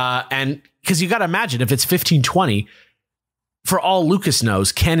 Right. And because you got to imagine if it's 1520, for all Lucas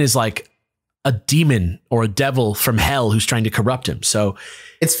knows, Ken is like a demon or a devil from hell who's trying to corrupt him. So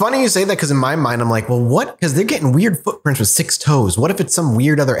it's funny you say that, because in my mind, I'm like, well, what? Because they're getting weird footprints with 6 toes. What if it's some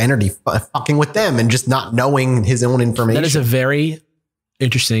weird other entity fucking with them and just not knowing his own information? That is a very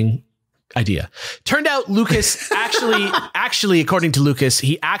interesting idea. Turned out Lucas actually, according to Lucas,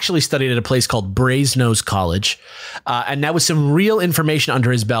 he actually studied at a place called Brasenose College. And now with some real information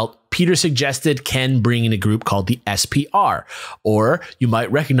under his belt, Peter suggested Ken bring in a group called the SPR, or you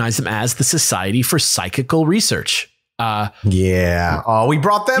might recognize them as the Society for Psychical Research. Yeah. Oh, we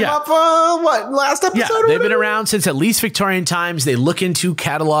brought them up, last episode? Yeah, they've been around since at least Victorian times. They look into,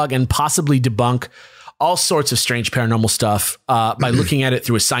 catalog, and possibly debunk all sorts of strange paranormal stuff by looking at it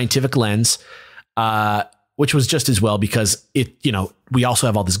through a scientific lens, which was just as well because we also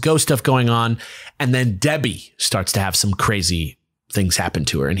have all this ghost stuff going on. And then Debbie starts to have some crazy things happen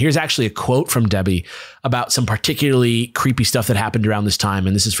to her. And here's actually a quote from Debbie about some particularly creepy stuff that happened around this time.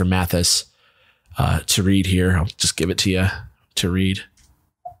 And this is from Mathis to read here. I'll just give it to you to read.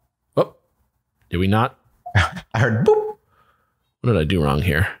 Oh, did we not? I heard boop. What did I do wrong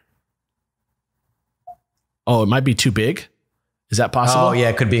here? Oh, it might be too big. Is that possible? Oh, yeah,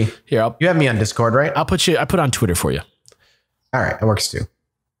 it could be. Here, you have me on Discord, right? I put on Twitter for you. All right, that works too.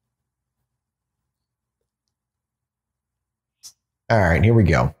 All right, here we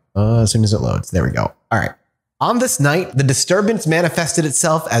go. As soon as it loads, there we go. All right. On this night, the disturbance manifested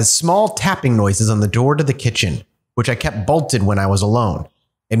itself as small tapping noises on the door to the kitchen, which I kept bolted when I was alone.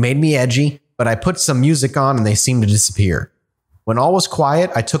 It made me edgy, but I put some music on and they seemed to disappear. When all was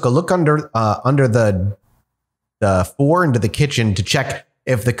quiet, I took a look under the floor into the kitchen to check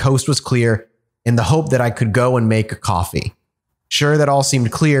if the coast was clear in the hope that I could go and make a coffee. Sure that all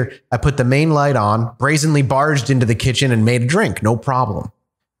seemed clear, I put the main light on, brazenly barged into the kitchen and made a drink, no problem.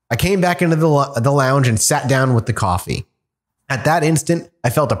 I came back into the lounge and sat down with the coffee. At that instant, I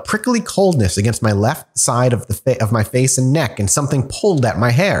felt a prickly coldness against my left side of my face and neck, and something pulled at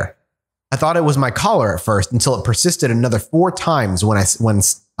my hair. I thought it was my collar at first until it persisted another 4 times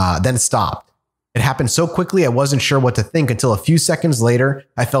then stopped. It happened so quickly I wasn't sure what to think until a few seconds later,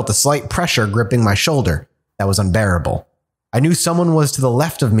 I felt a slight pressure gripping my shoulder. That was unbearable. I knew someone was to the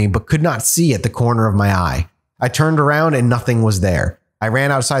left of me but could not see at the corner of my eye. I turned around and nothing was there. I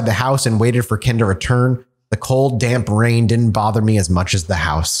ran outside the house and waited for Ken to return. The cold, damp rain didn't bother me as much as the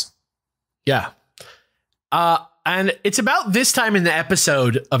house. Yeah. And it's about this time in the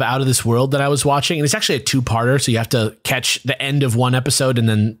episode of Out of This World that I was watching. And it's actually a 2-parter. So you have to catch the end of one episode and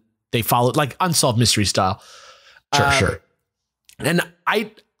then they follow like Unsolved Mystery style. Sure. And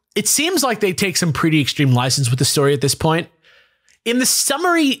it seems like they take some pretty extreme license with the story at this point. In the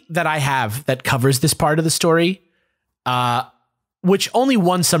summary that I have that covers this part of the story, which only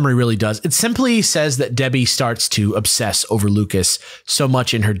one summary really does, it simply says that Debbie starts to obsess over Lucas so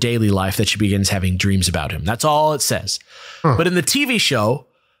much in her daily life that she begins having dreams about him. That's all it says. But in the TV show,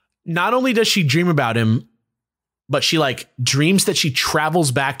 not only does she dream about him, but she like dreams that she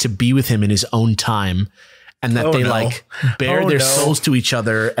travels back to be with him in his own time and that like bare their souls to each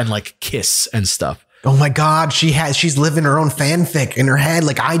other and like kiss and stuff. Oh my God, she's living her own fanfic in her head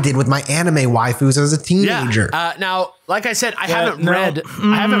like I did with my anime waifus as a teenager. Yeah. Now, like I said, I haven't read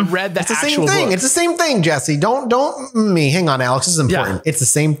that. It's the same thing. Book. It's the same thing, Jesse. Don't hang on, Alex. This is important. Yeah. It's the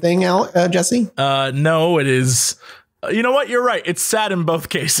same thing, Jesse. No, it is. You know what? You're right. It's sad in both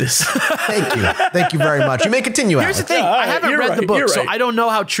cases. Thank you very much. You may continue. Here's the thing. I haven't read the book, so I don't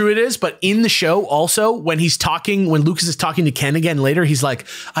know how true it is. But in the show, also, when Lucas is talking to Ken again later, he's like,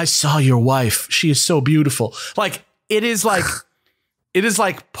 "I saw your wife. She is so beautiful." Like it is like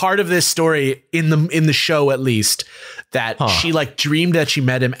part of this story in the show, at least, that she like dreamed that she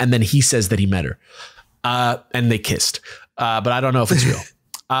met him, and then he says that he met her, and they kissed. But I don't know if it's real.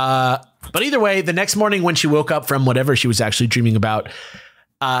 But either way, the next morning when she woke up from whatever she was actually dreaming about,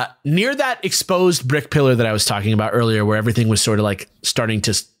 near that exposed brick pillar that I was talking about earlier, where everything was sort of like starting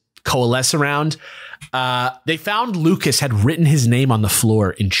to coalesce around, they found Lucas had written his name on the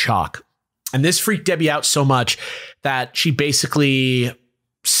floor in chalk. And this freaked Debbie out so much that she basically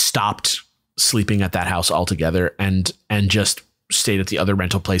stopped sleeping at that house altogether and just stayed at the other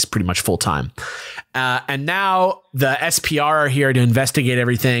rental place pretty much full time. And now the SPR are here to investigate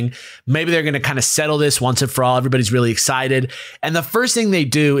everything. Maybe they're going to kind of settle this once and for all. Everybody's really excited. And the first thing they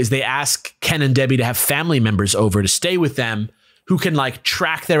do is they ask Ken and Debbie to have family members over to stay with them who can like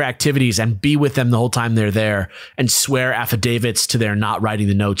track their activities and be with them the whole time they're there and swear affidavits to their not writing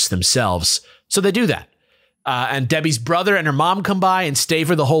the notes themselves. So they do that. And Debbie's brother and her mom come by and stay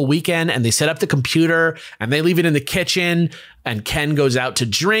for the whole weekend, and they set up the computer and they leave it in the kitchen, and Ken goes out to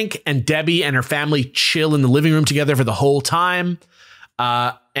drink, and Debbie and her family chill in the living room together for the whole time.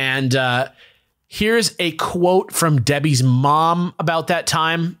 Here's a quote from Debbie's mom about that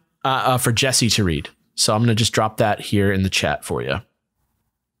time for Jesse to read. So I'm going to just drop that here in the chat for you.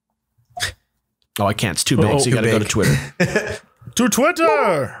 Oh, I can't. It's too big. So you got to go to Twitter. To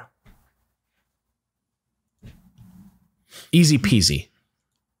Twitter. Easy peasy.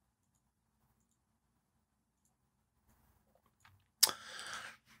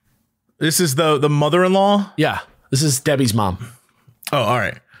 This is the mother-in-law? Yeah, this is Debbie's mom. Oh, all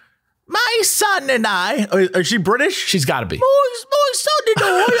right. My son and I... Is she British? She's got to be. My son and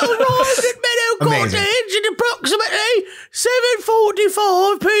I arrived at Meadow Cottage at approximately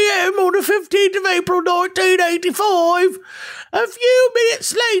 7:45 p.m. on the 15th of April 1985. A few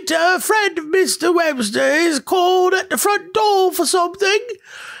minutes later, a friend of Mr. Webster's called at the front door for something.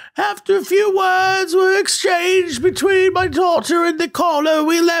 After a few words were exchanged between my daughter and the caller,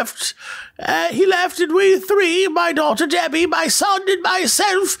 he left, and we three, my daughter Debbie, my son, and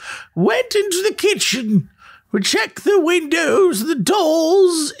myself, went into the kitchen. We checked the windows and the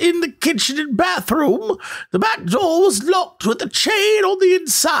doors in the kitchen and bathroom. The back door was locked with a chain on the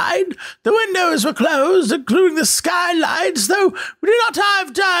inside. The windows were closed, including the skylights, though we did not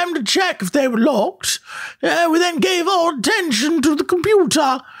have time to check if they were locked. We then gave our attention to the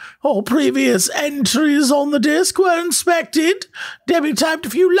computer. All previous entries on the disk were inspected. Debbie typed a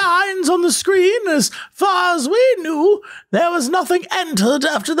few lines on the screen. As far as we knew, there was nothing entered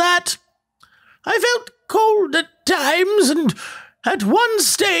after that. I felt cold at times, and at one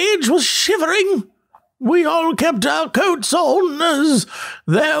stage was shivering. We all kept our coats on, as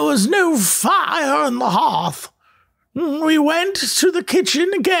there was no fire in the hearth. We went to the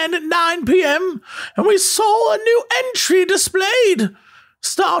kitchen again at 9 p.m., and we saw a new entry displayed,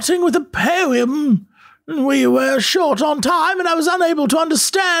 starting with a poem. We were short on time, and I was unable to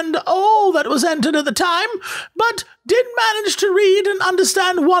understand all that was entered at the time, but did manage to read and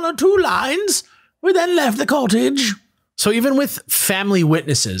understand one or two lines. We then left the cottage. So even with family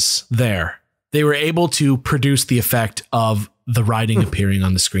witnesses there, they were able to produce the effect of the writing appearing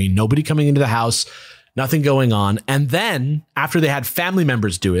on the screen. Nobody coming into the house, nothing going on. And then after they had family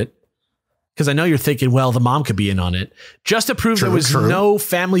members do it, because I know you're thinking, well, the mom could be in on it, just to prove there was no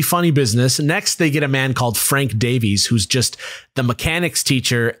family funny business. Next, they get a man called Frank Davies, who's just the mechanics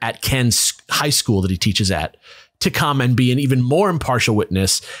teacher at Ken's high school that he teaches at, to come and be an even more impartial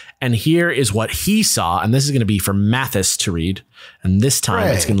witness. And here is what he saw. And this is going to be for Mathis to read. And this time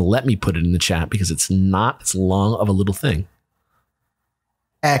it's going to let me put it in the chat because it's not as long of a little thing.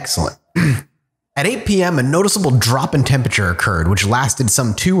 Excellent. At 8 p.m., a noticeable drop in temperature occurred, which lasted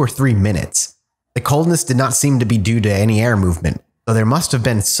some 2 or 3 minutes. The coldness did not seem to be due to any air movement, though there must have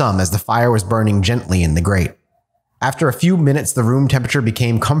been some as the fire was burning gently in the grate. After a few minutes, the room temperature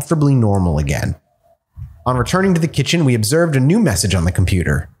became comfortably normal again. On returning to the kitchen, we observed a new message on the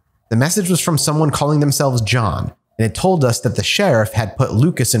computer. The message was from someone calling themselves John, and it told us that the sheriff had put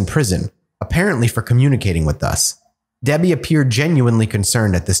Lucas in prison, apparently for communicating with us. Debbie appeared genuinely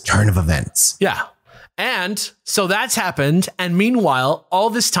concerned at this turn of events. Yeah. And so that's happened. And meanwhile, all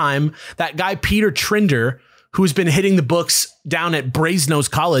this time, that guy, Peter Trinder, who's been hitting the books down at Brasenose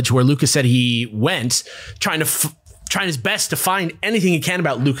College, where Lucas said he went, trying his best to find anything he can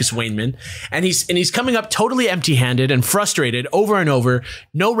about Lucas Wainman. And he's coming up totally empty-handed and frustrated over and over.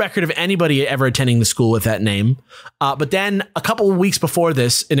 No record of anybody ever attending the school with that name. But then a couple of weeks before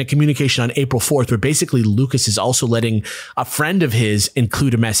this, in a communication on April 4th, where basically Lucas is also letting a friend of his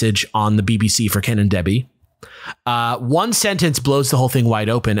include a message on the BBC for Ken and Debbie. One sentence blows the whole thing wide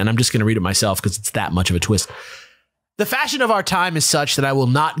open, and I'm just going to read it myself because it's that much of a twist. The fashion of our time is such that I will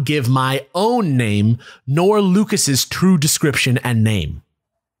not give my own name nor Lucas's true description and name.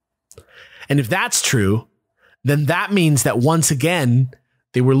 And if that's true, then that means that once again,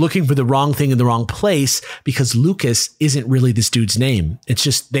 They were looking for the wrong thing in the wrong place because Lucas isn't really this dude's name. It's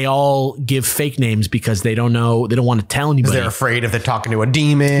just they all give fake names because they don't know. They don't want to tell anybody. They're afraid if they're talking to a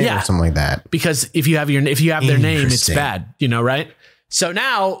demon or something like that. Because if you have their name, it's bad, right? So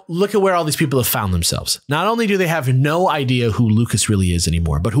now look at where all these people have found themselves. Not only do they have no idea who Lucas really is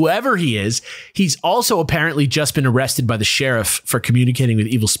anymore, but whoever he is, he's also apparently just been arrested by the sheriff for communicating with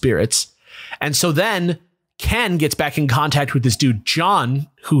evil spirits. And so then Ken gets back in contact with this dude, John,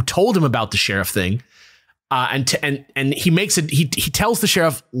 who told him about the sheriff thing. And he tells the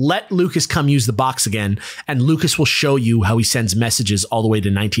sheriff, let Lucas come use the box again. And Lucas will show you how he sends messages all the way to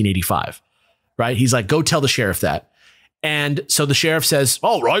 1985. Right. He's like, go tell the sheriff that. And so the sheriff says,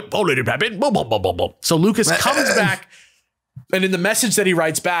 all right, oh, let it happen. Boom, boom, boom, boom, boom. So Lucas comes back. And in the message that he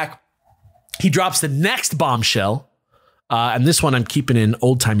writes back, he drops the next bombshell. And this one I'm keeping in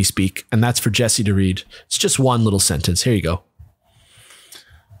old timey speak. And that's for Jesse to read. It's just one little sentence. Here you go.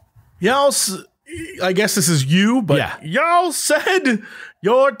 Y'all, I guess this is you, but y'all said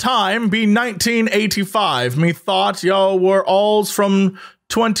your time be 1985. Me thought y'all were alls from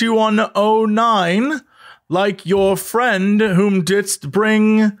 2109. Like your friend whom didst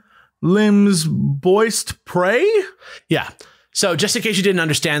bring limbs boist pray? Yeah. So just in case you didn't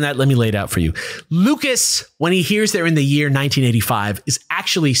understand that, let me lay it out for you. Lucas, when he hears they're in the year 1985, is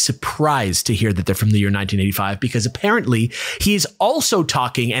actually surprised to hear that they're from the year 1985 because apparently he is also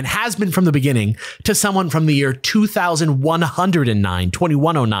talking and has been from the beginning to someone from the year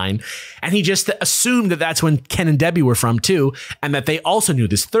 2109. And he just assumed that that's when Ken and Debbie were from too, and that they also knew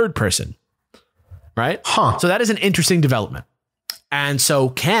this third person. Right? So that is an interesting development. And so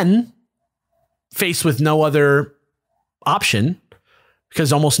Ken, faced with no other option,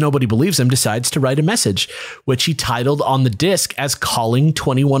 because almost nobody believes him, decides to write a message, which he titled on the disc as Calling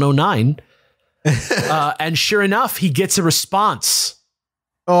 2109. And sure enough, he gets a response.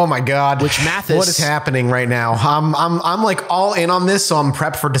 Oh my God. Which Mathis, what is happening right now? I'm like all in on this, so I'm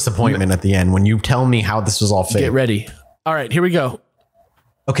prepped for disappointment at the end when you tell me how this was all fake. Get ready. All right, here we go.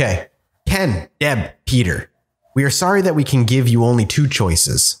 Okay. Ken, Deb, Peter, we are sorry that we can give you only two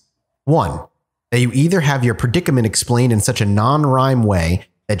choices. One, that you either have your predicament explained in such a non-rhyme way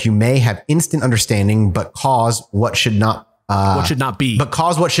that you may have instant understanding, but cause what should not be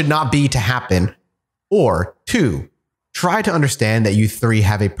to happen. Or two, try to understand that you three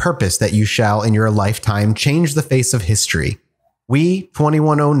have a purpose that you shall in your lifetime change the face of history. We,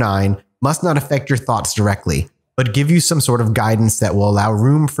 2109, must not affect your thoughts directly, but give you some sort of guidance that will allow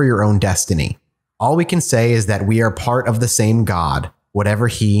room for your own destiny. All we can say is that we are part of the same God, whatever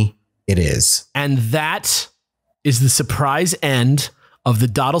it is. And that is the surprise end of the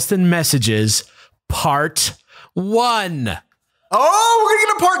Dottleston Messages Part 1. Oh, we're going to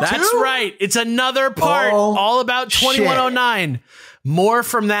get a part 2? That's right. It's another part all about 2109. Shit. More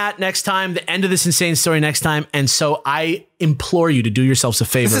from that next time, the end of this insane story next time. And so I implore you to do yourselves a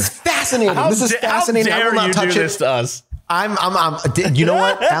favor. This is fascinating. This is fascinating. I will not touch it to us. You know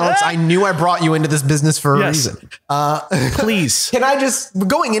what, Alex? I knew I brought you into this business for a reason. Please. Can I just,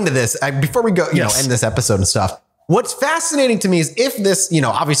 going into this, before we go, end this episode and stuff, what's fascinating to me is if this,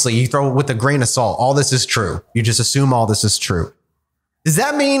 obviously you throw it with a grain of salt, all this is true. You just assume all this is true. Does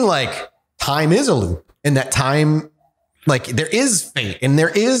that mean like time is a loop and that time, like there is fate and there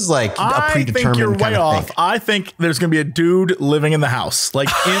is like a predetermined I think you're way off. Thing? I think there's going to be a dude living in the house, like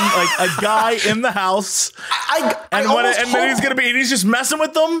a guy in the house. He's just messing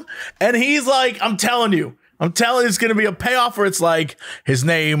with them. And he's like, I'm telling you, it's going to be a payoff where it's like his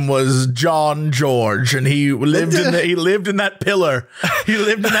name was John George and he lived in that pillar. He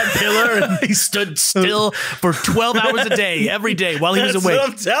lived in that pillar and he stood still for 12 hours a day, every day while he was awake.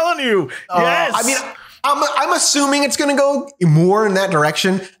 That's what I'm telling you. Yes. I mean, I'm assuming it's going to go more in that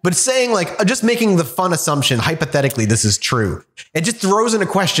direction, but saying like just making the fun assumption, hypothetically, this is true. It just throws into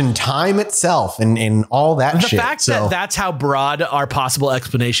question time itself and all that shit. The fact that that's how broad our possible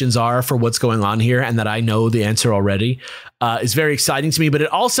explanations are for what's going on here and that I know the answer already is very exciting to me. But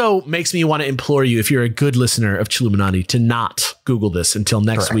it also makes me want to implore you, if you're a good listener of Chilluminati, to not Google this until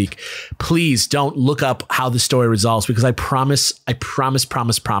next week. Please don't look up how the story resolves, because I promise that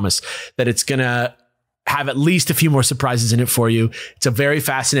it's going to have at least a few more surprises in it for you. It's a very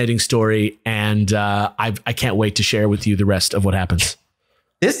fascinating story, and I can't wait to share with you the rest of what happens.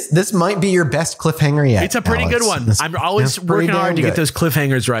 This might be your best cliffhanger yet. It's a pretty good one. I'm always working hard to get those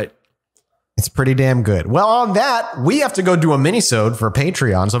cliffhangers right. It's pretty damn good. Well, on that, we have to go do a mini-sode for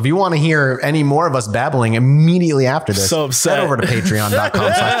Patreon. So if you want to hear any more of us babbling immediately after this, so upset. head over to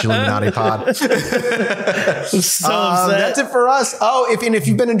patreon.com/Chilluminati-pod. So upset. That's it for us. Oh, if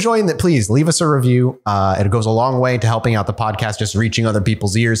you've been enjoying it, please leave us a review. It goes a long way to helping out the podcast, just reaching other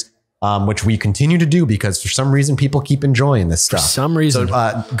people's ears, which we continue to do because for some reason people keep enjoying this stuff. For some reason.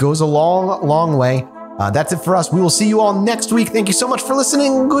 So goes a long, long way. That's it for us. We will see you all next week. Thank you so much for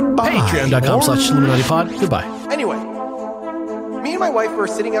listening. Goodbye. Patreon.com/Chilluminati-pod. Goodbye. Anyway, me and my wife were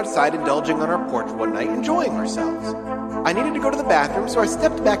sitting outside indulging on our porch one night, enjoying ourselves. I needed to go to the bathroom, so I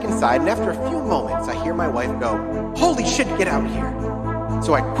stepped back inside, and after a few moments, I hear my wife go, "Holy shit, get out here."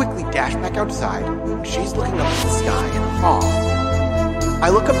 So I quickly dash back outside, and she's looking up at the sky in awe. I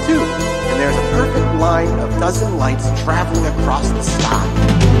look up too, and there's a perfect line of dozen lights traveling across the sky.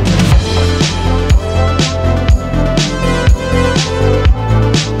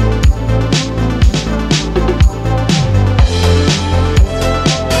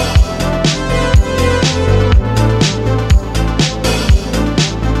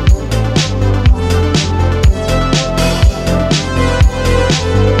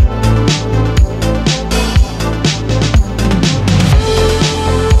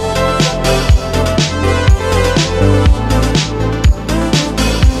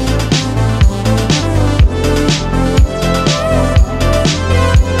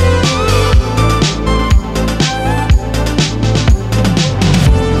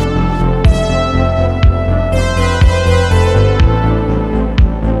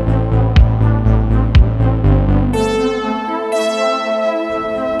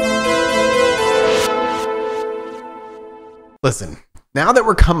 Listen, now that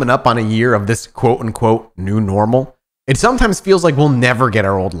we're coming up on a year of this quote-unquote new normal, it sometimes feels like we'll never get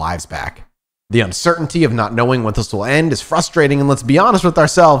our old lives back. The uncertainty of not knowing when this will end is frustrating, and let's be honest with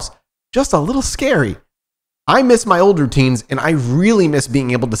ourselves, just a little scary. I miss my old routines, and I really miss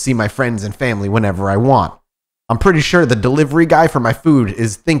being able to see my friends and family whenever I want. I'm pretty sure the delivery guy for my food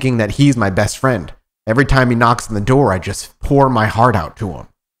is thinking that he's my best friend. Every time he knocks on the door, I just pour my heart out to him.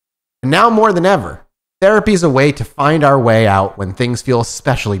 And now more than ever, therapy is a way to find our way out when things feel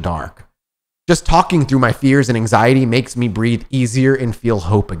especially dark. Just talking through my fears and anxiety makes me breathe easier and feel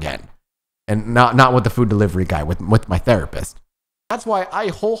hope again. And not with the food delivery guy, with my therapist. That's why I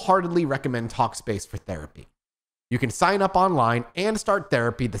wholeheartedly recommend Talkspace for therapy. You can sign up online and start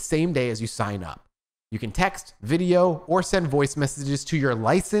therapy the same day as you sign up. You can text, video, or send voice messages to your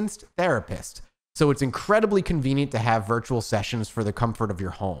licensed therapist. So it's incredibly convenient to have virtual sessions for the comfort of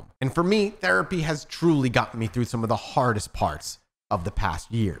your home. And for me, therapy has truly gotten me through some of the hardest parts of the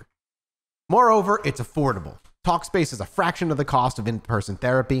past year. Moreover, it's affordable. Talkspace is a fraction of the cost of in-person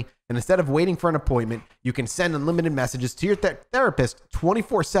therapy, and instead of waiting for an appointment, you can send unlimited messages to your therapist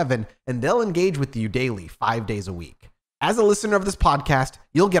 24/7, and they'll engage with you daily, 5 days a week. As a listener of this podcast,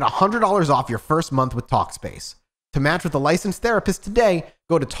 you'll get $100 off your first month with Talkspace. To match with a licensed therapist today,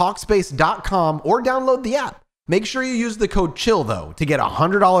 go to Talkspace.com or download the app. Make sure you use the code CHILL, though, to get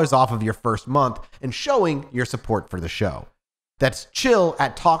 $100 off of your first month and showing your support for the show. That's CHILL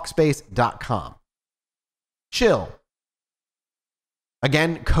at Talkspace.com. Chill.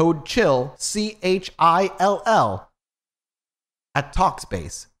 Again, code CHILL, CHILL, at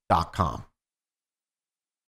Talkspace.com.